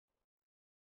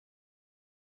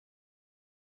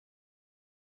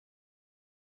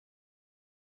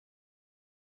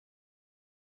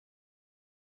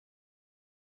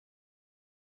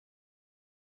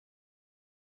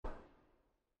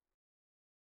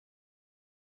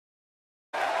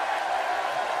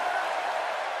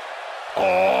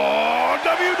Oh,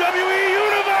 WWE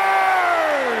Universe!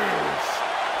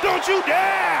 Don't you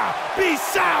dare be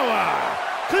sour!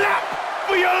 Clap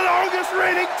for your longest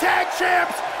reigning tag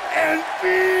champs and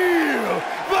feel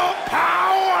the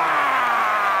power!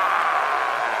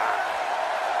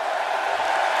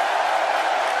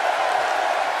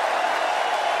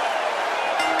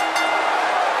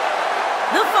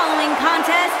 The following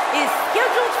contest is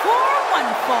scheduled for one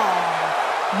fall.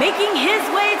 Making his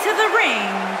way to the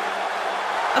ring,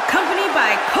 accompanied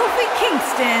by Kofi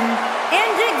Kingston and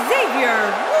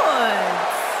Xavier Woods,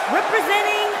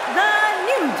 representing the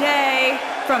New Day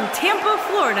from Tampa,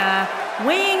 Florida,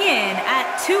 weighing in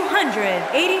at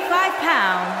 285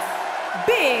 pounds,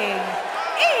 Big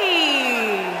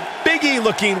E. Big E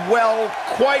looking, well,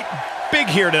 quite big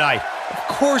here tonight.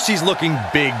 Of course he's looking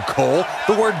big, Cole.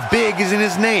 The word big is in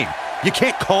his name. You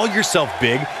can't call yourself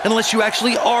big unless you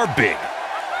actually are big.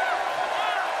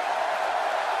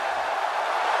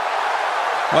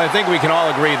 Well, I think we can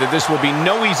all agree that this will be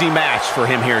no easy match for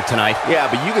him here tonight. Yeah,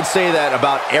 but you can say that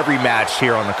about every match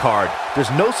here on the card.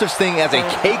 There's no such thing as a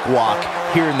cakewalk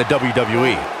here in the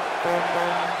WWE.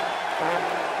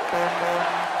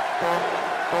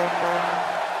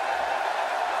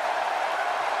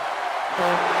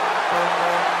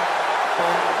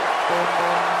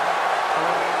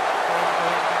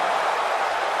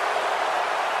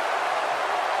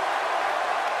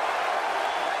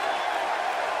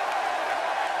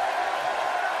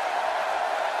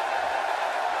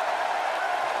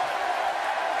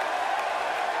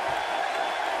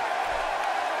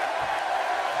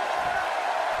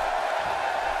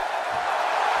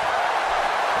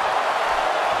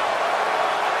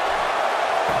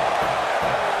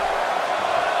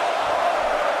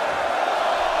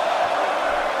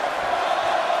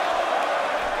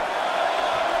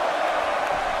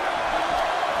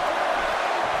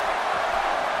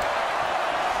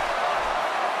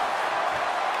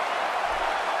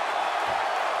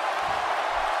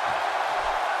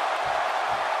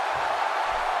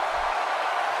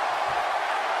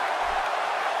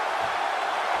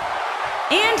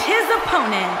 And his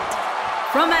opponent,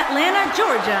 from Atlanta,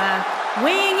 Georgia,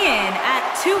 weighing in at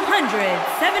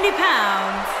 270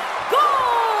 pounds,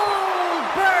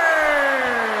 Goldberg!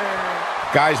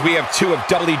 Guys, we have two of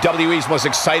WWE's most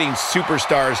exciting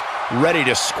superstars ready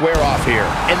to square off here.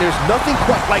 And there's nothing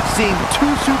quite like seeing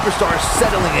two superstars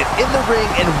settling it in the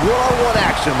ring in one-on-one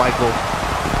action, Michael.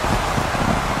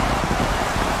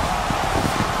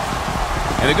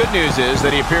 And the good news is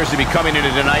that he appears to be coming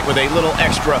into tonight with a little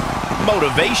extra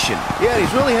motivation. Yeah,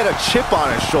 he's really had a chip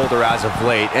on his shoulder as of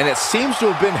late, and it seems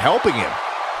to have been helping him.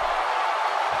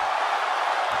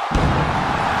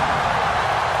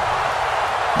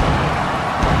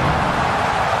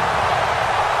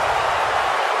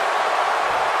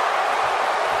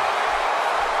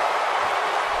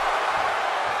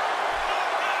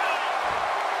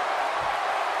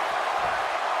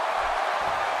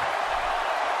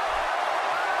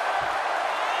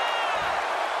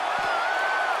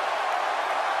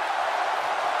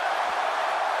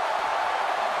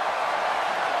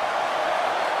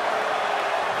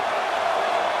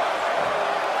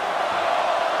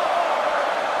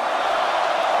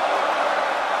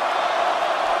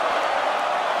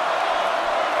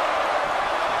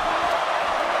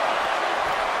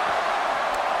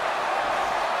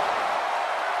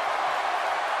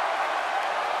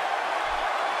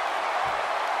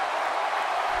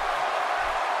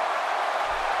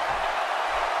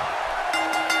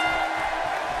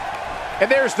 And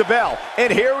there's the bell.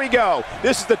 And here we go.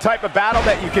 This is the type of battle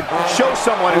that you can show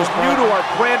someone who's new to our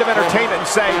brand of entertainment and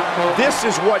say, this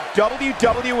is what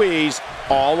WWE's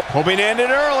all hoping to end it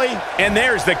early. And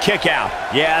there's the kick out.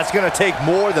 Yeah, it's going to take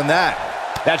more than that.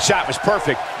 That shot was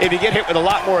perfect. If you get hit with a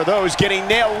lot more of those, getting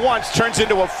nailed once turns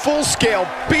into a full-scale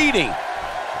beating.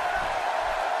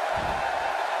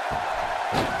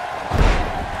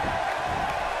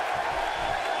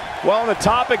 Well, on the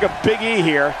topic of Big E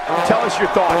here, tell us your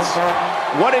thoughts.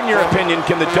 What, in your opinion,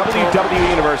 can the WWE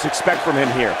Universe expect from him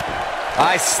here?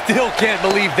 I still can't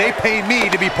believe they paid me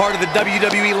to be part of the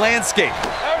WWE landscape.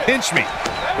 Pinch me.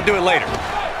 We'll do it later.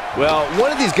 Well,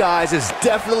 one of these guys is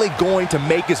definitely going to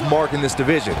make his mark in this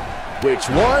division. Which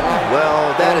one?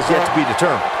 Well, that is yet to be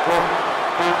determined.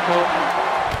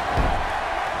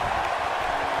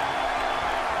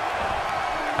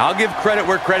 I'll give credit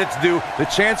where credit's due. The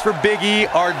chants for Big E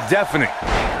are deafening.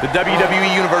 The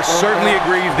WWE Universe certainly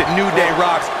agrees that New Day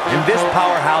rocks, and this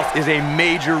powerhouse is a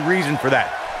major reason for that.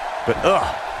 But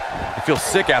I feel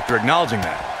sick after acknowledging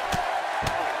that.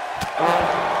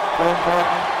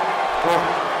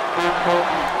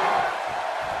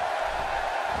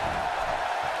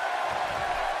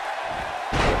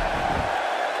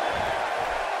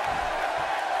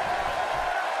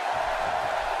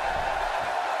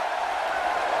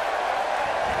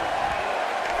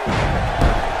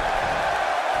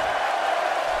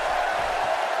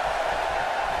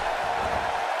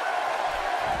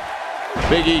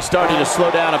 Big E starting to slow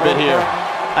down a bit here.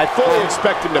 I fully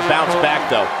expect him to bounce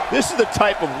back, though. This is the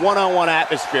type of one-on-one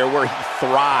atmosphere where he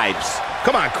thrives.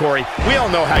 Come on, Corey. We all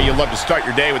know how you love to start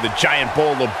your day with a giant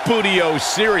bowl of Booty-O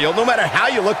cereal. No matter how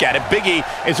you look at it, Big E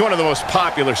is one of the most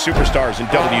popular superstars in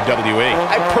WWE.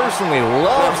 I personally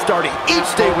love starting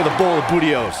each day with a bowl of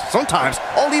Booty-O's. Sometimes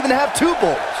I'll even have 2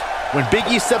 bowls. When Big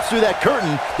E steps through that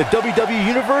curtain, the WWE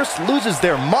Universe loses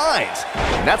their minds.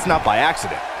 And that's not by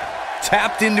accident.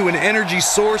 Tapped into an energy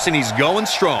source, and he's going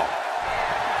strong.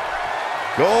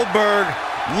 Goldberg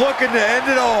looking to end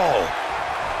it all.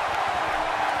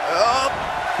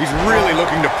 He's really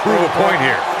looking to prove a point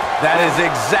here. That is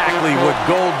exactly what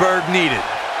Goldberg needed.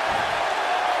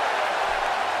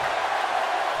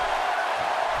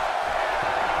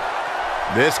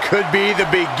 This could be the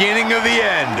beginning of the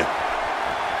end.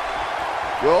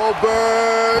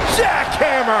 Goldberg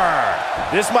jackhammer.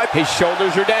 This might... His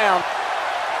shoulders are down.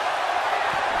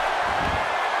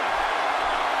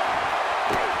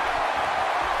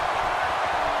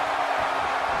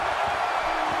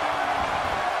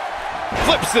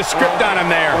 Flips the script on him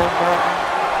there.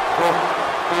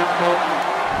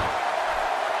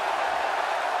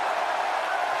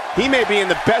 He may be in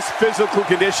the best physical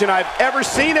condition I've ever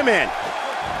seen him in.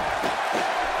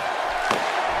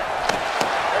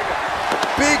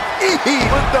 Big E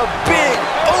with the big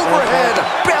overhead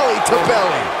belly to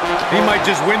belly. He might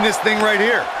just win this thing right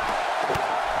here.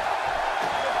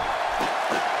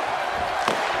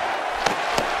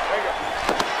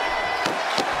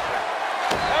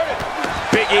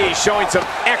 Big E showing some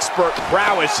expert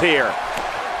prowess here.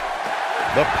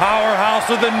 The powerhouse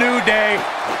of the New Day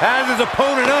has his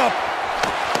opponent up.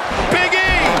 Big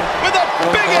E with a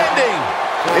big ending.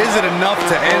 Is it enough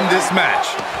to end this match?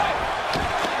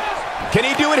 Can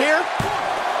he do it here?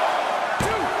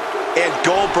 And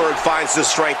Goldberg finds the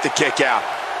strength to kick out.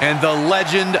 And the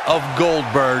legend of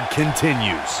Goldberg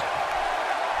continues.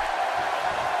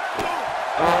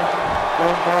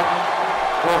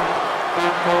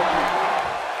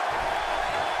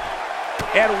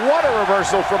 And what a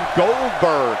reversal from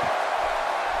Goldberg.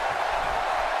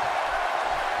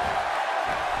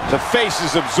 The face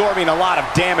is absorbing a lot of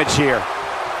damage here.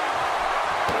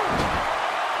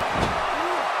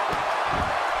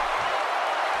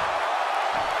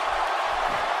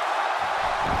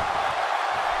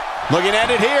 Looking at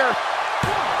it here.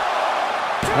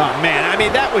 Oh, man, I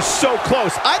mean, that was so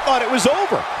close. I thought it was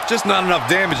over. Just not enough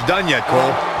damage done yet,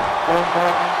 Cole.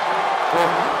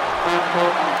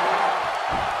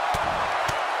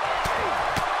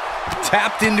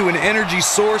 Tapped into an energy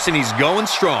source, and he's going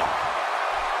strong.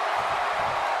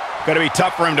 Going to be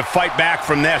tough for him to fight back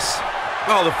from this.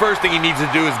 Well, the first thing he needs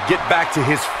to do is get back to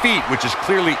his feet, which is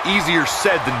clearly easier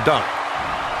said than done.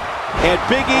 And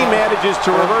Big E manages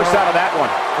to reverse out of that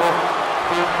one.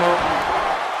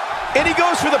 And he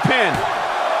goes for the pin.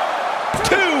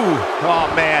 2.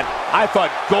 Oh, man. I thought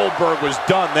Goldberg was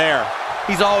done there.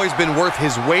 He's always been worth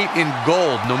his weight in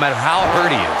gold, no matter how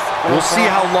hurt he is. We'll see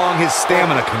how long his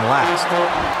stamina can last.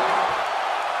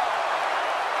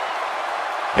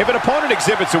 If an opponent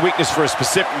exhibits a weakness for a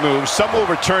specific move, some will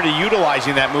return to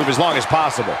utilizing that move as long as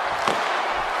possible.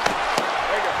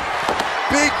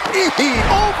 Big E,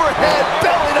 overhead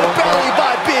belly to belly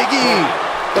by Big E.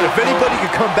 But if anybody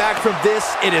can come back from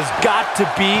this, it has got to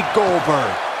be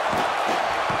Goldberg.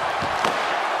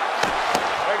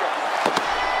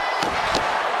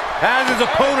 Has his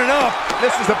opponent up.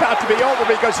 This is about to be over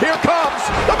because here comes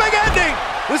the big ending.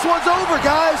 This one's over,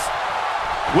 guys.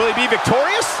 Will he be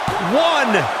victorious? 1,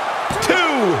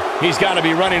 2. He's got to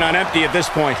be running on empty at this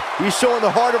point. He's showing the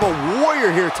heart of a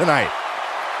warrior here tonight.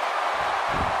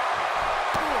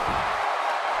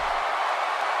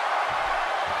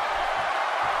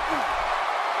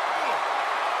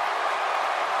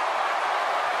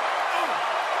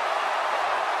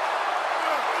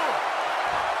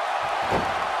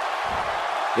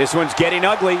 This one's getting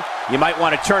ugly. You might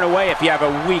want to turn away if you have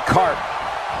a weak heart.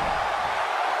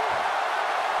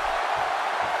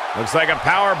 Looks like a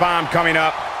power bomb coming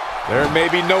up. There may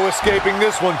be no escaping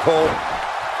this one, Cole.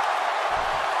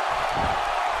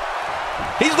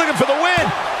 He's looking for the win.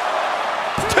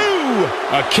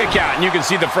 2. A kick out, and you can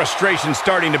see the frustration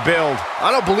starting to build.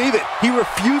 I don't believe it. He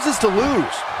refuses to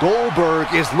lose. Goldberg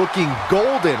is looking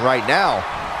golden right now.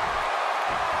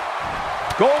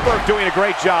 Goldberg doing a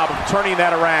great job of turning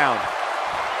that around.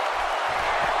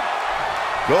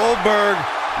 Goldberg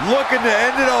looking to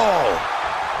end it all.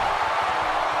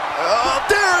 Oh,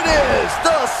 there it is,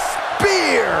 the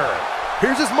spear.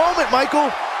 Here's his moment,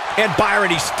 Michael. And Byron,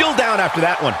 he's still down after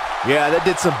that one. Yeah, that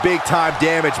did some big-time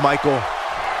damage, Michael.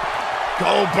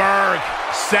 Goldberg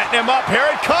Setting him up. Here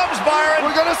it comes, Byron.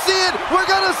 We're gonna see it. We're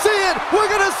gonna see it. We're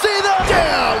gonna see them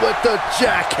down with the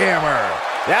jackhammer.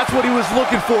 That's what he was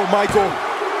looking for, Michael.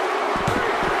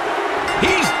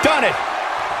 He's done it.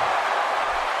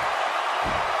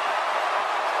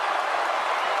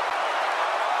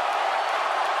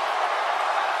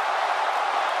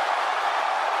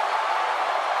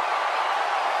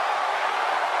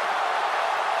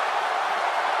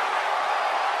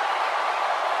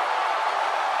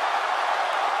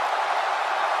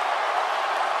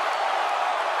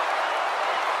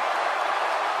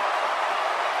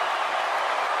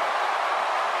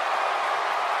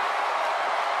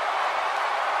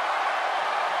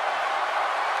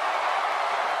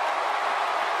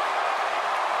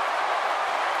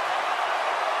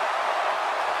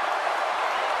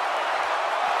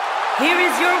 Here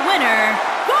is your winner,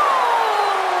 Goldberg!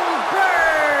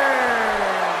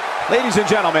 Ladies and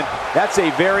gentlemen, that's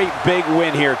a very big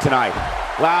win here tonight.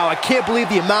 Wow, I can't believe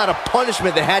the amount of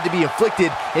punishment that had to be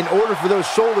inflicted in order for those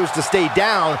shoulders to stay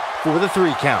down for the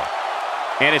 3 count.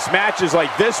 And it's matches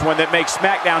like this one that make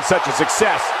SmackDown such a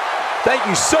success. Thank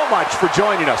you so much for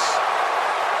joining us.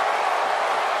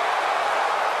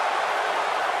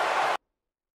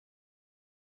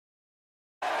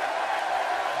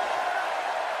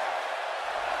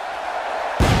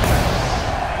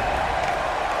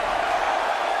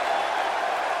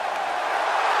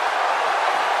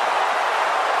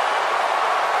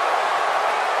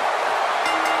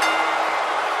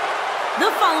 The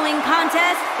following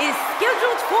contest is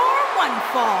scheduled for one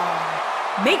fall.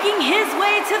 Making his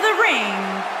way to the ring,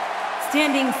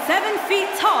 standing 7 feet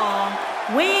tall,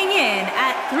 weighing in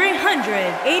at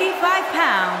 385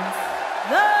 pounds,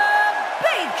 The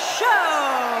Big Show!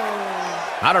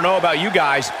 I don't know about you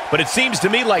guys, but it seems to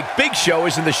me like Big Show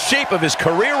is in the shape of his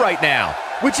career right now.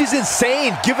 Which is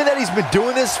insane, given that he's been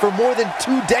doing this for more than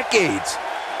 2 decades.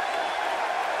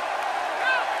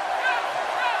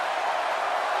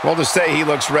 Well, to say he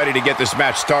looks ready to get this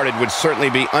match started would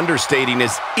certainly be understating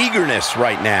his eagerness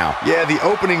right now. Yeah, the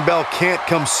opening bell can't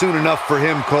come soon enough for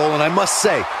him, Cole, and I must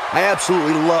say, I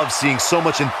absolutely love seeing so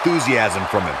much enthusiasm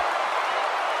from him.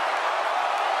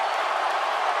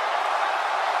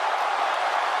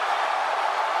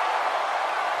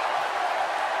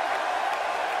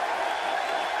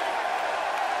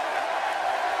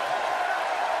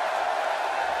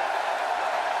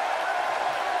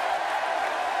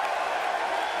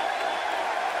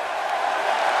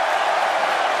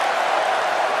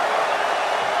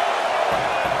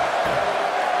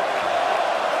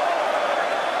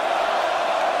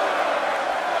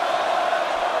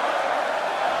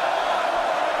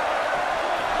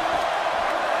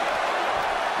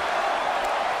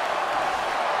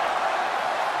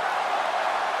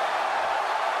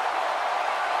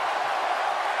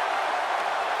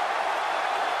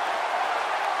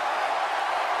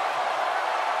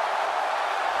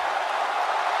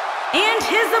 And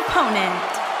his opponent,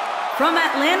 from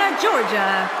Atlanta,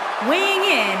 Georgia, weighing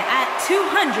in at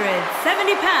 270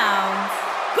 pounds,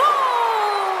 Goldberg!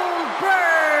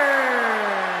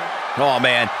 Oh,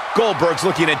 man, Goldberg's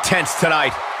looking intense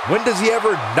tonight. When does he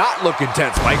ever not look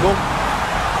intense, Michael?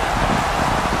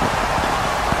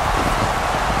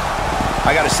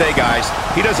 I gotta say, guys,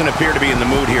 he doesn't appear to be in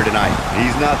the mood here tonight.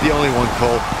 He's not the only one,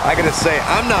 Cole. I gotta say,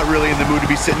 I'm not really in the mood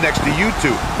to be sitting next to you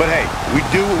two. But hey, we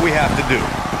do what we have to do.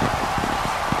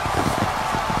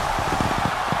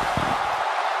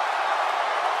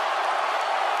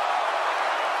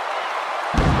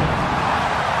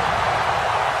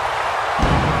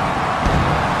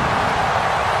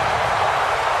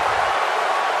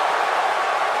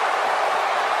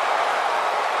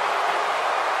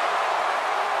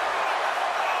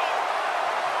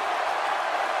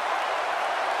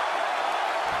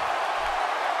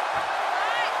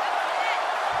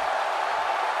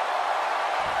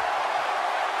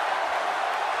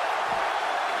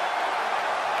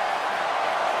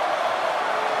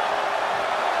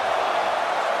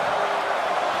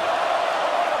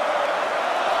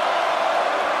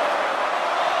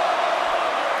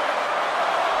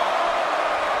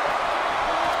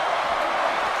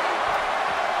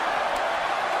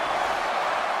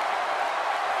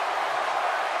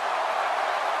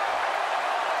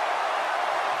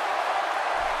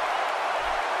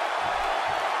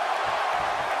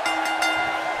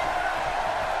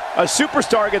 A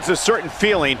superstar gets a certain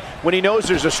feeling when he knows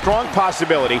there's a strong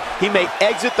possibility he may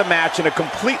exit the match in a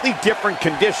completely different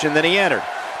condition than he entered.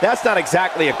 That's not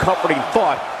exactly a comforting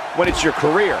thought when it's your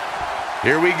career.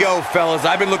 Here we go, fellas.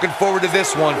 I've been looking forward to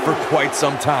this one for quite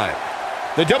some time.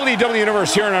 The WWE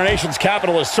Universe here in our nation's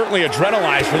capital is certainly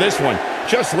adrenalized for this one.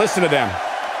 Just listen to them.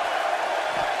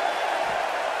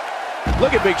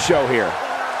 Look at Big Show here.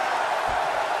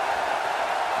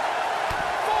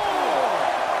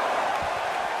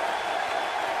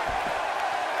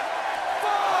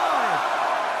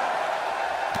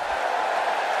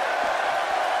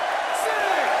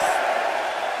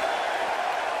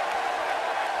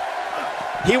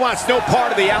 He wants no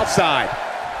part of the outside.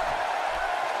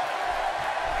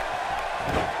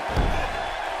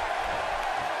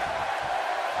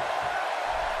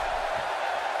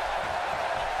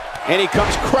 And he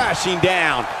comes crashing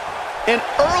down. An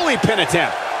early pin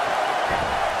attempt.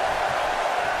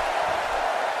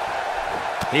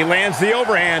 He lands the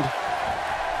overhand.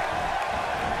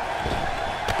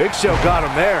 Big Show got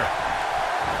him there.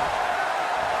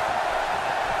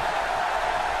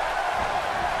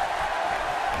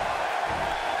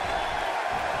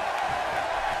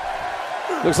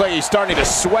 Looks like he's starting to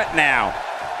sweat now.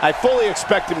 I fully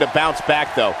expect him to bounce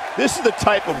back, though. This is the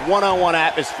type of one-on-one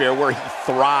atmosphere where he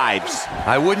thrives.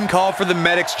 I wouldn't call for the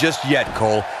medics just yet,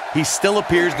 Cole. He still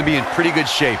appears to be in pretty good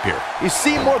shape here. You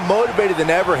seem more motivated than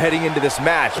ever heading into this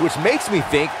match, which makes me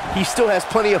think he still has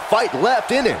plenty of fight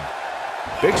left in him.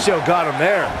 Big Show got him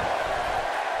there.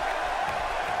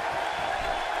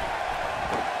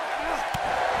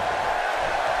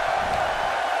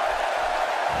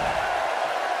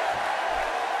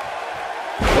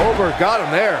 Goldberg got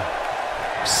him there.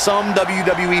 Some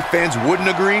WWE fans wouldn't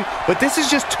agree, but this is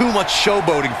just too much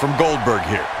showboating from Goldberg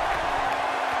here.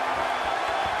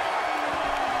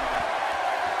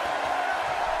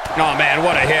 Oh, man,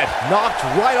 what a hit. Knocked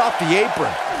right off the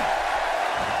apron.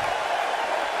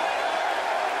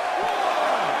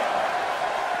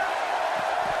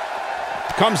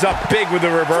 Comes up big with the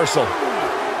reversal.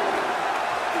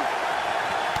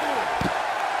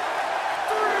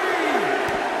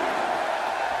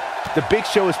 The Big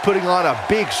Show is putting on a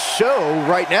big show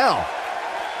right now.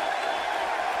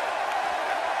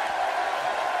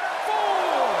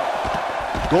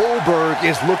 Goldberg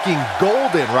is looking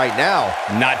golden right now.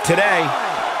 Not today.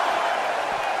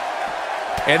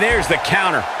 And there's the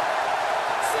counter.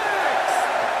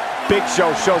 Big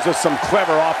Show shows us some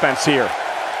clever offense here.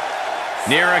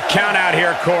 Near a count out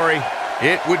here, Corey.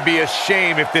 It would be a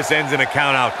shame if this ends in a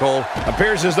count out, Cole.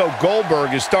 Appears as though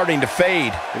Goldberg is starting to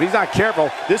fade. If he's not careful,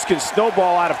 this can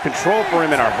snowball out of control for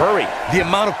him in a hurry. The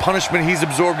amount of punishment he's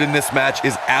absorbed in this match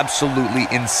is absolutely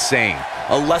insane.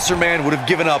 A lesser man would have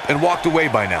given up and walked away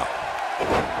by now.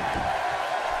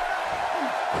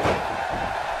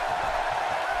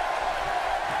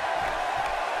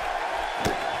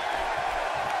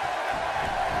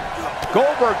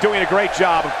 Goldberg doing a great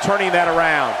job of turning that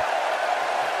around.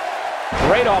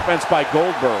 Great offense by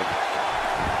Goldberg.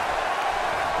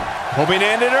 Hoping to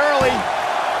end it early.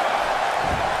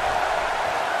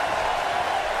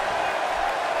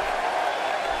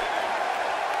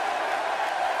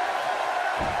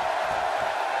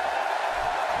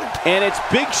 And it's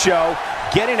Big Show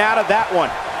getting out of that one.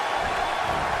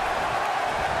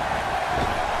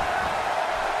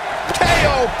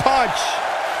 KO punch.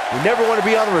 You never want to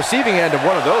be on the receiving end of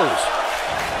one of those.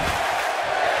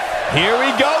 Here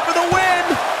we go for the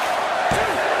win.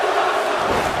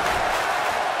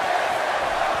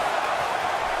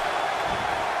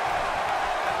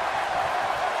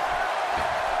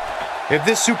 If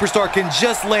this superstar can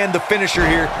just land the finisher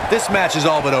here, this match is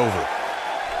all but over.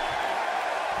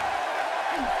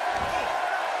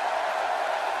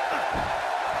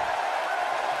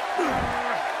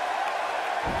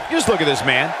 Just look at this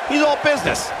man. He's all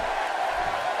business.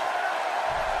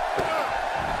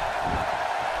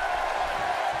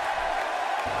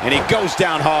 And he goes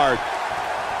down hard.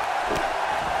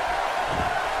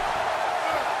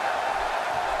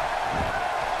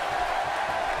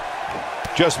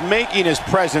 Just making his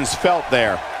presence felt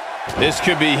there. This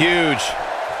could be huge.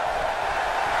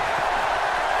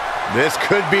 This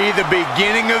could be the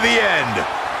beginning of the end.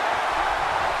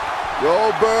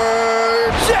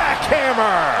 Goldberg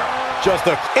jackhammer.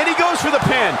 And he goes for the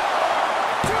pin.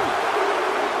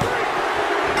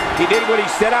 He did what he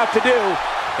set out to do,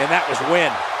 and that was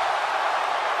win.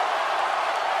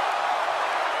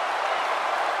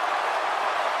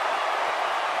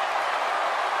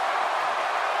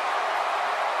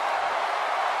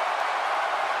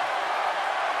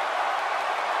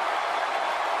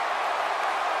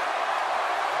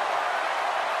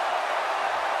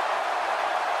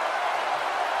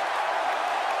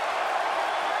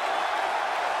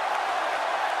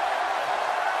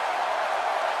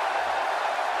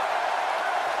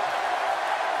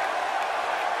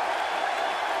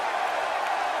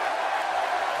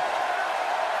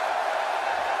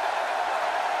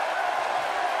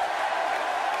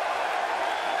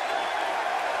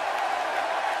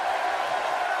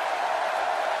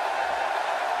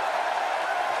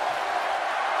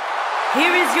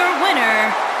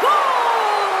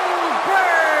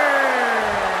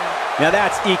 Now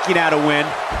that's eking out a win.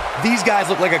 These guys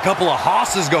look like a couple of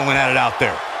hosses going at it out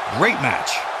there. Great match.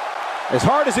 As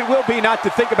hard as it will be not to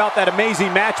think about that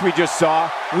amazing match we just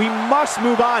saw, we must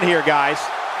move on here, guys.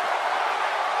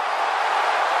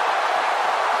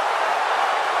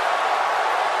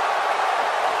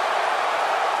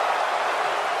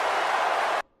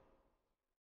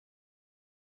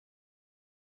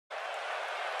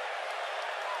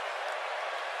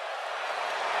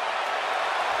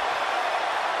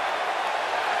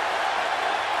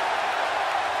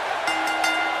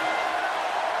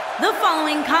 The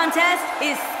following contest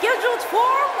is scheduled for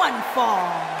one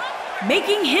fall.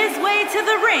 Making his way to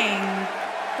the ring,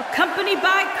 accompanied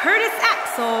by Curtis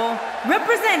Axel,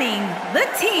 representing the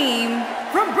team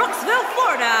from Brooksville,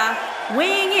 Florida,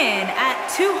 weighing in at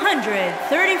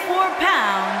 234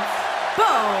 pounds,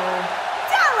 Bo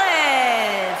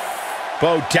Dallas.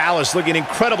 Bo Dallas looking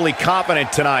incredibly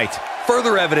confident tonight.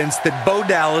 Further evidence that Bo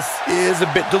Dallas is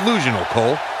a bit delusional,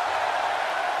 Cole.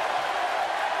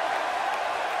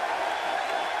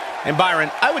 And Byron,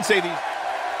 I would say these...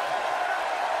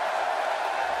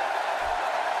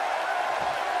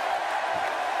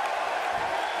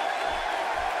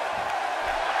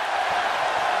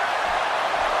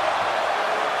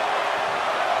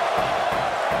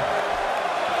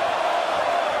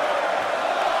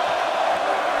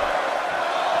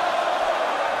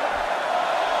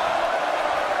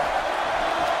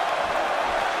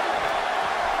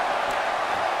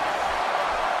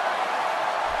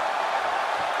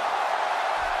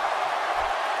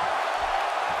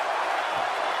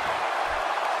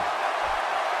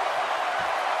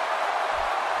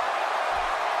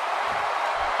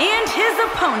 And his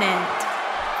opponent,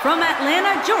 from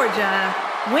Atlanta, Georgia,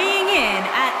 weighing in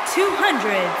at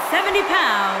 270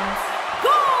 pounds,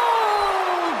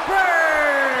 Goldberg!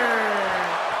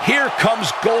 Here comes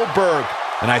Goldberg.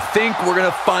 And I think we're going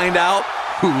to find out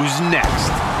who's next.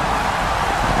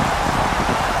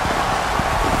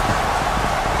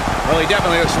 Well, he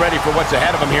definitely looks ready for what's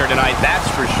ahead of him here tonight, that's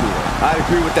for sure. I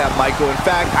agree with that, Michael. In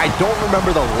fact, I don't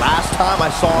remember the last time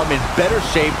I saw him in better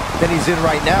shape than he's in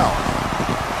right now.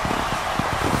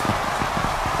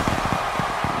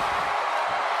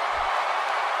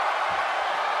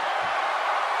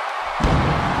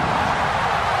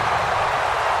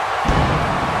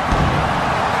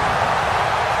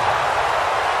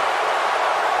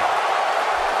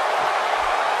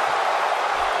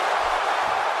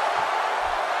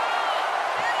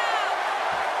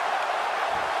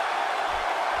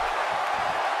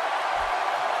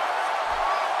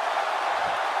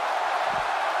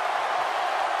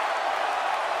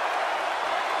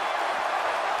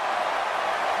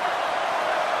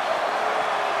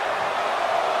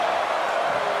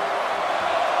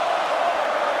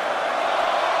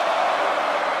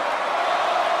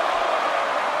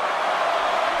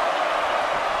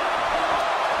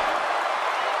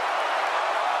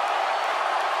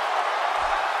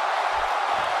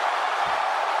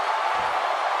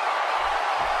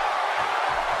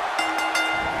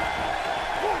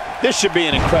 This should be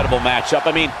an incredible matchup.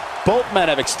 I mean, both men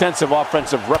have extensive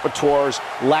offensive repertoires,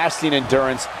 lasting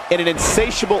endurance, and an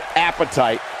insatiable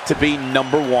appetite to be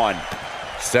number one.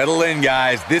 Settle in,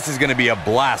 guys. This is going to be a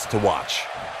blast to watch.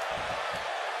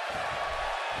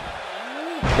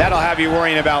 That'll have you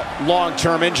worrying about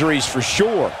long-term injuries for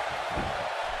sure.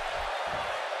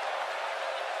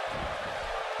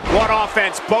 What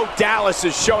offense Bo Dallas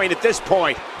is showing at this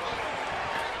point.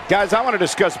 Guys, I want to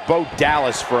discuss Bo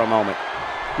Dallas for a moment.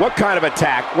 What kind of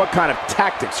attack, what kind of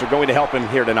tactics are going to help him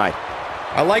here tonight?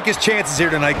 I like his chances here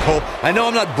tonight, Cole. I know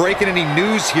I'm not breaking any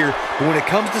news here, but when it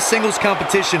comes to singles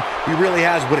competition, he really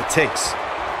has what it takes.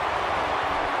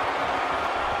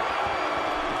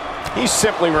 He's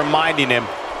simply reminding him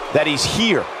that he's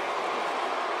here.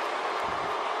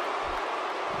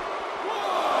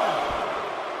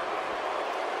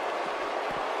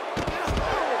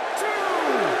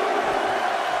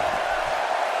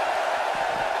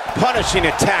 Punishing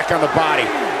attack on the body.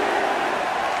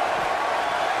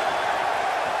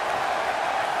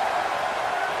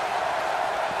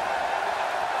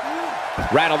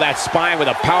 Rattle that spine with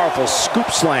a powerful scoop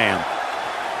slam.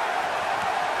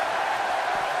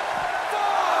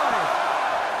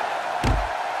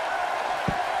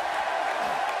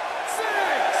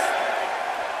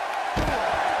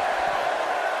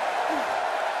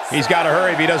 He's got to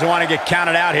hurry if he doesn't want to get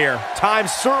counted out here.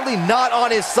 Time's certainly not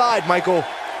on his side, Michael.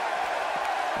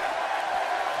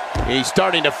 He's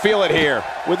starting to feel it here.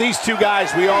 With these two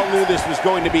guys, we all knew this was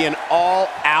going to be an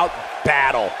all-out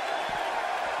battle.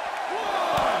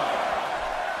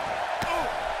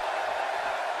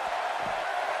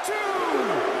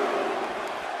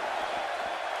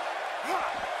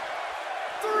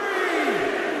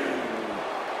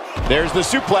 There's the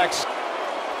suplex.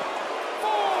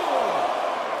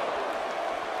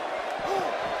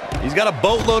 He's got a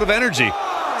boatload of energy.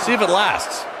 See if it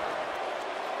lasts.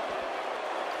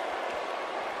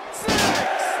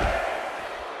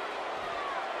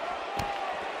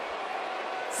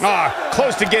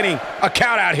 Close to getting a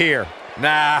count out here.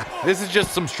 Nah, this is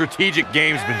just some strategic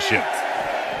gamesmanship.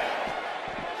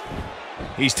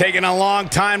 He's taking a long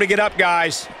time to get up,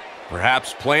 guys.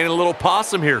 Perhaps playing a little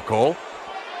possum here, Cole.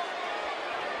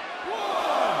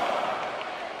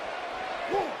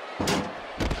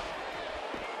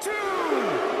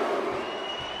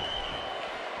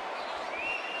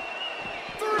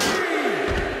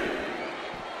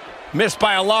 Missed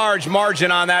by a large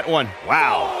margin on that one.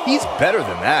 Wow, he's better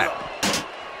than that.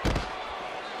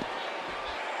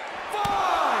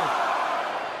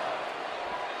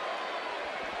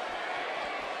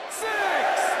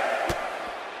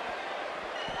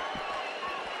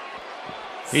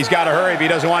 He's got to hurry if he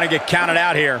doesn't want to get counted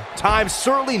out here. Time's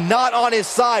certainly not on his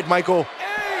side, Michael.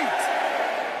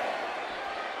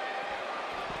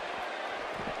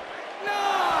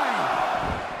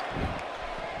 9.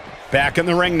 Back in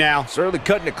the ring now. Certainly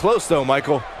cutting it close, though,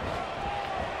 Michael.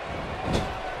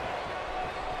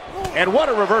 And what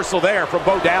a reversal there from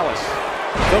Bo Dallas.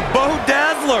 The Bo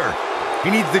Dazzler.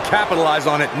 He needs to capitalize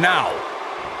on it now.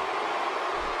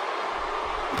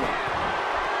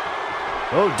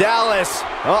 Oh, Dallas.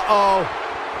 Uh-oh.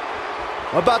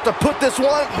 About to put this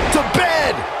one to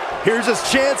bed. Here's his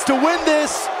chance to win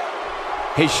this.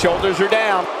 His shoulders are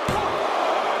down.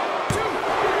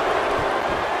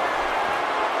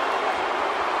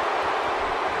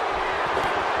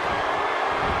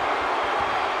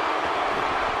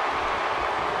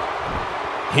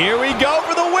 Here we go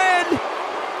for the win.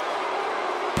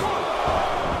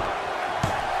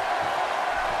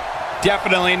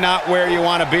 Definitely not where you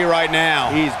want to be right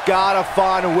now. He's got to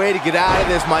find a way to get out of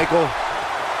this, Michael.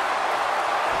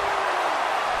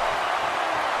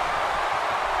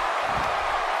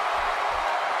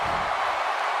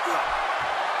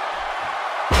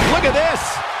 Look at this.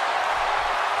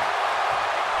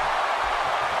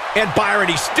 And Byron,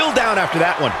 he's still down after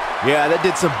that one. Yeah, that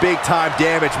did some big-time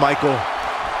damage, Michael.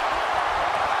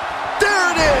 There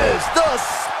it is, the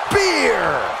spear.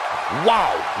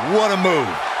 Wow, what a move.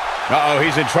 Uh-oh,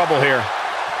 he's in trouble here.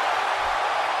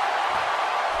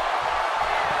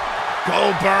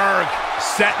 Goldberg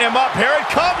setting him up. Here it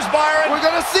comes, Byron. We're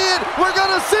going to see it. We're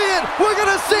going to see it. We're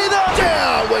going to see the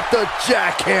down with the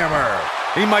jackhammer.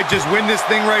 He might just win this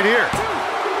thing right here.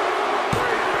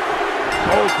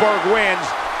 Goldberg wins.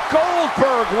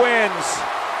 Goldberg wins.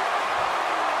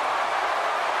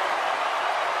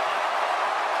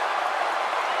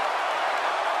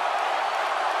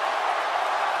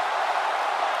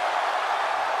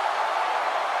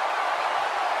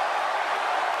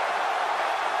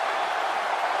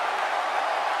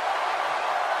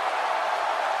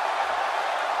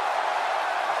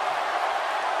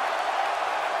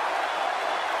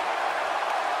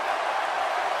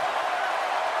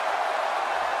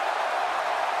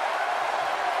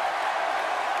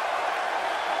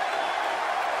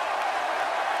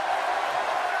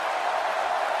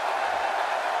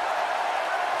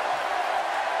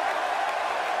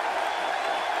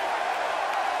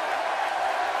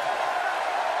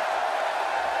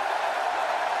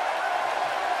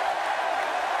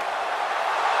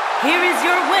 Here is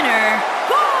your winner,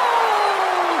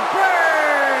 Goldberg!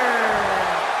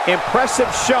 Impressive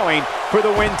showing for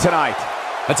the win tonight.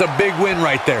 That's a big win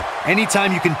right there.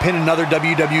 Anytime you can pin another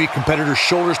WWE competitor's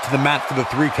shoulders to the mat for the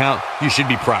 3 count, you should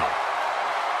be proud.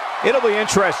 It'll be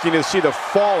interesting to see the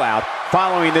fallout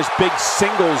following this big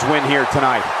singles win here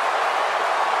tonight.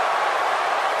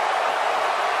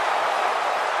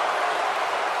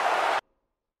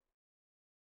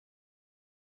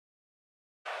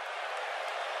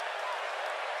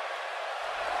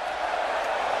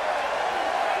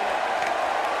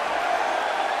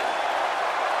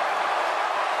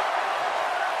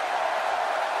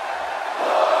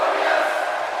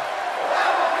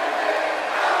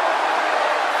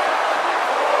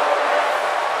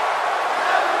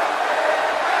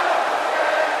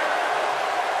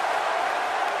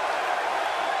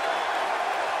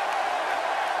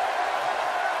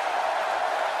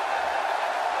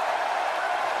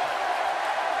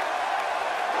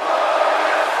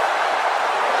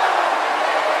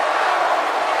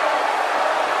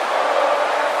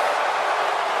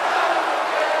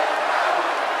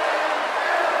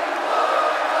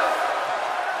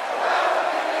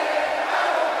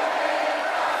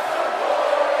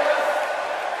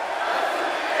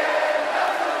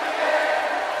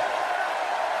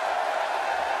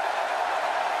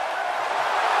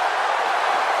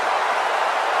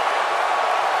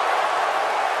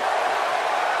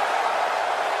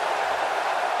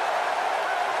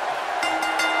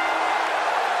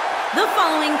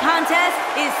 contest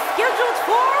is scheduled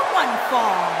for one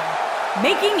fall.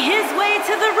 Making his way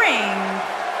to the ring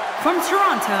from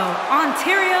Toronto,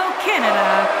 Ontario, Canada,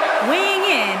 weighing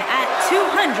in at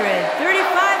 235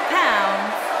 pounds,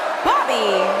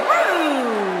 Bobby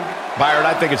Roode. Byron,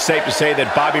 I think it's safe to say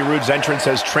that Bobby Roode's entrance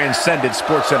has transcended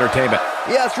sports entertainment.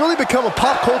 Yeah, it's really become a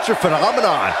pop culture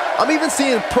phenomenon. I'm even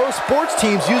seeing pro sports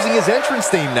teams using his entrance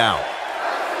theme now.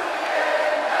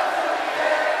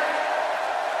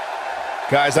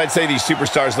 Guys, I'd say these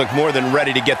superstars look more than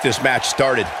ready to get this match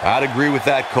started. I'd agree with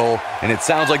that, Cole. And it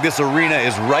sounds like this arena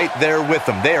is right there with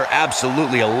them. They are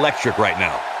absolutely electric right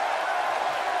now.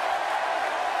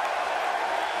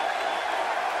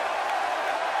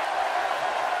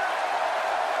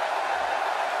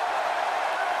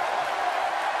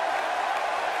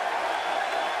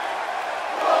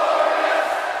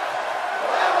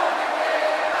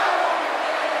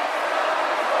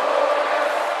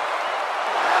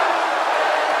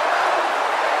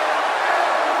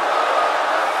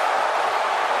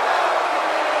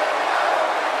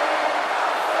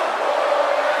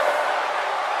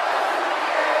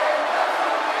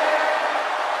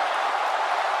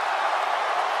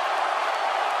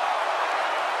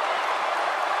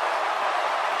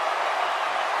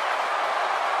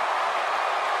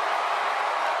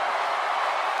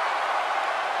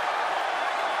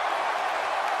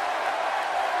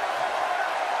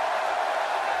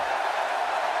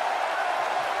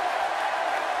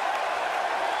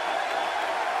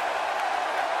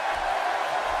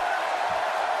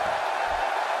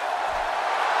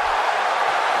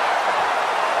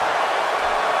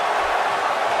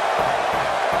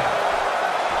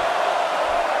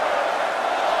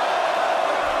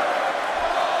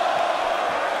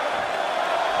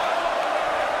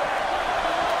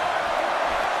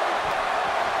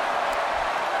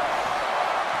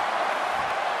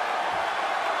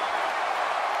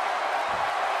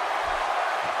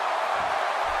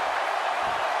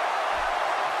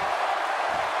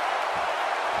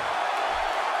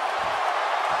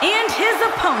 And his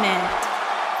opponent,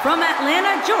 from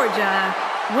Atlanta, Georgia,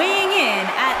 weighing in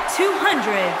at 270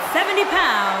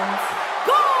 pounds,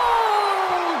 Goldberg!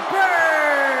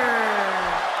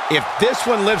 If this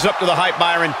one lives up to the hype,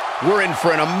 Byron, we're in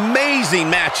for an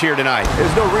amazing match here tonight.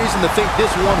 There's no reason to think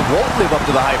this one won't live up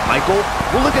to the hype, Michael.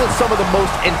 We're looking at some of the most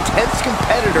intense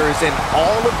competitors in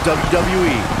all of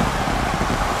WWE.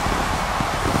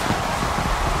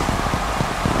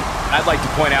 I'd like to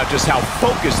point out just how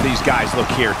focused these guys look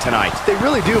here tonight. They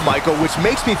really do, Michael, which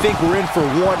makes me think we're in for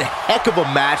one heck of a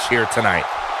match here tonight.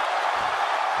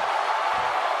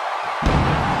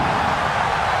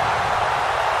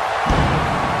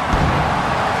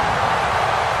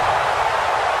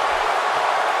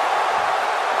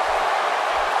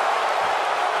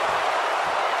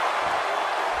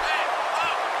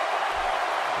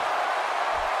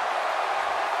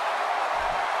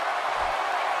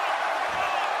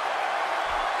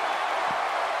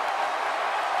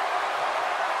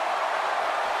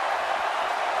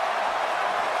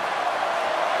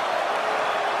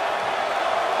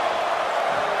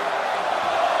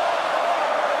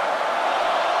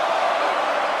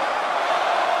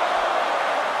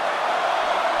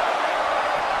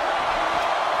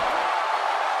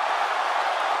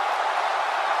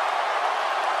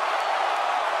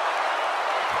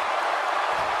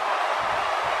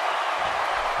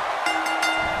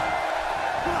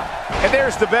 And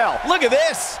there's the bell. Look at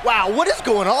this. Wow, what is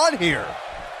going on here?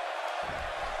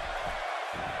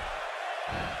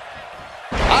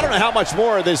 I don't know how much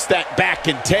more of this that back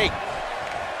can take.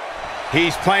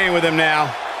 He's playing with him now.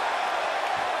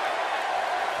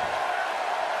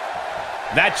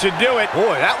 That should do it.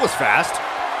 Boy, that was fast.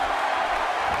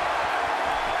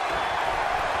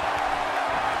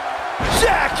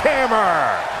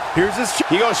 Jackhammer! Here's his...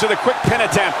 He goes for the quick pin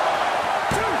attempt.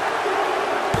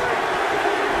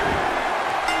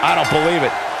 I don't believe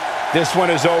it. This one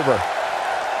is over.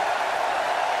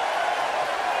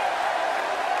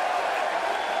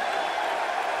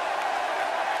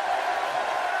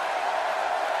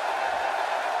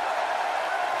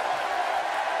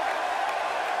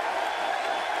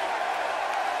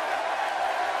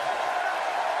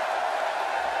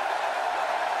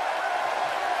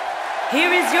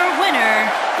 Here is your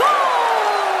winner, Goldberg!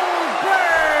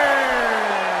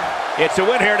 It's a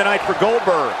win here tonight for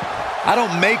Goldberg. I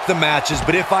don't make the matches,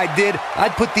 but if I did,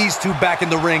 I'd put these two back in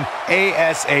the ring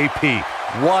ASAP.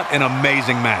 What an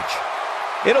amazing match.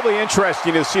 It'll be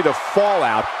interesting to see the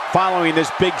fallout following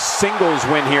this big singles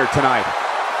win here tonight.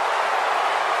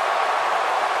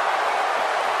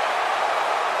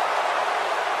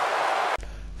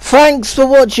 Thanks for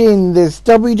watching this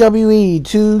WWE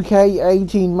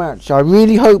 2K18 match. I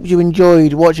really hope you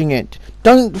enjoyed watching it.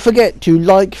 Don't forget to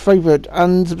like, favorite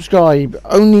and subscribe,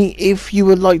 only if you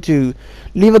would like to.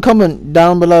 Leave a comment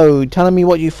down below telling me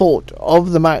what you thought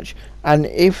of the match and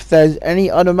if there's any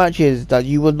other matches that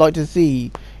you would like to see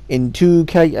in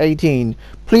 2K18.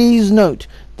 Please note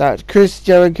that Chris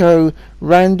Jericho,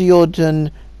 Randy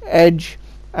Orton, Edge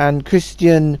and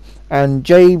Christian and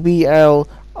JBL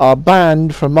are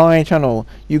banned from my channel.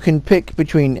 You can pick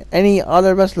between any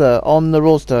other wrestler on the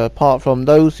roster apart from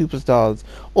those superstars.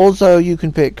 Also, you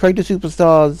can pick creator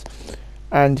superstars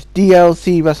and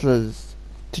DLC wrestlers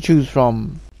to choose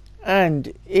from.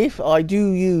 And if I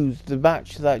do use the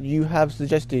match that you have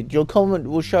suggested, your comment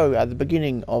will show at the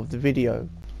beginning of the video.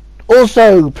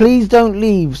 Also, please don't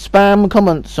leave spam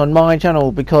comments on my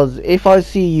channel, because if I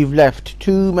see you've left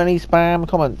too many spam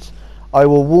comments, I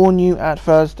will warn you at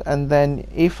first, and then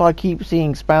if I keep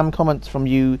seeing spam comments from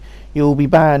you, you'll be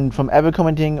banned from ever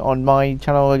commenting on my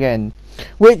channel again.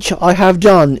 Which I have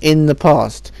done in the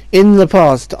past. In the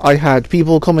past, I had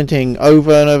people commenting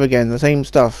over and over again the same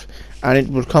stuff, and it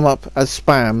would come up as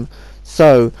spam.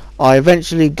 So I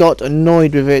eventually got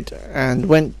annoyed with it and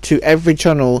went to every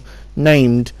channel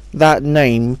named that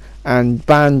name and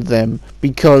banned them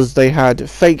because they had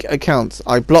fake accounts.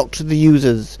 I blocked the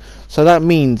users, so that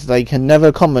means they can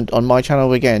never comment on my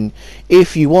channel again.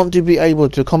 If you want to be able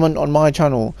to comment on my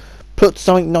channel, put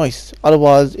something nice.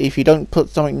 Otherwise, if you don't put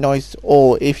something nice,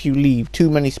 or if you leave too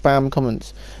many spam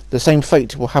comments, the same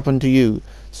fate will happen to you.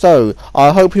 So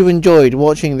I hope you enjoyed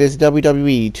watching this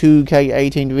WWE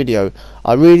 2K18 video.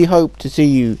 I really hope to see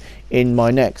you in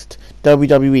my next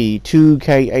WWE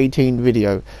 2K18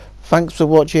 video. Thanks for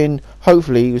watching.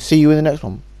 Hopefully we'll see you in the next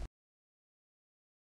one.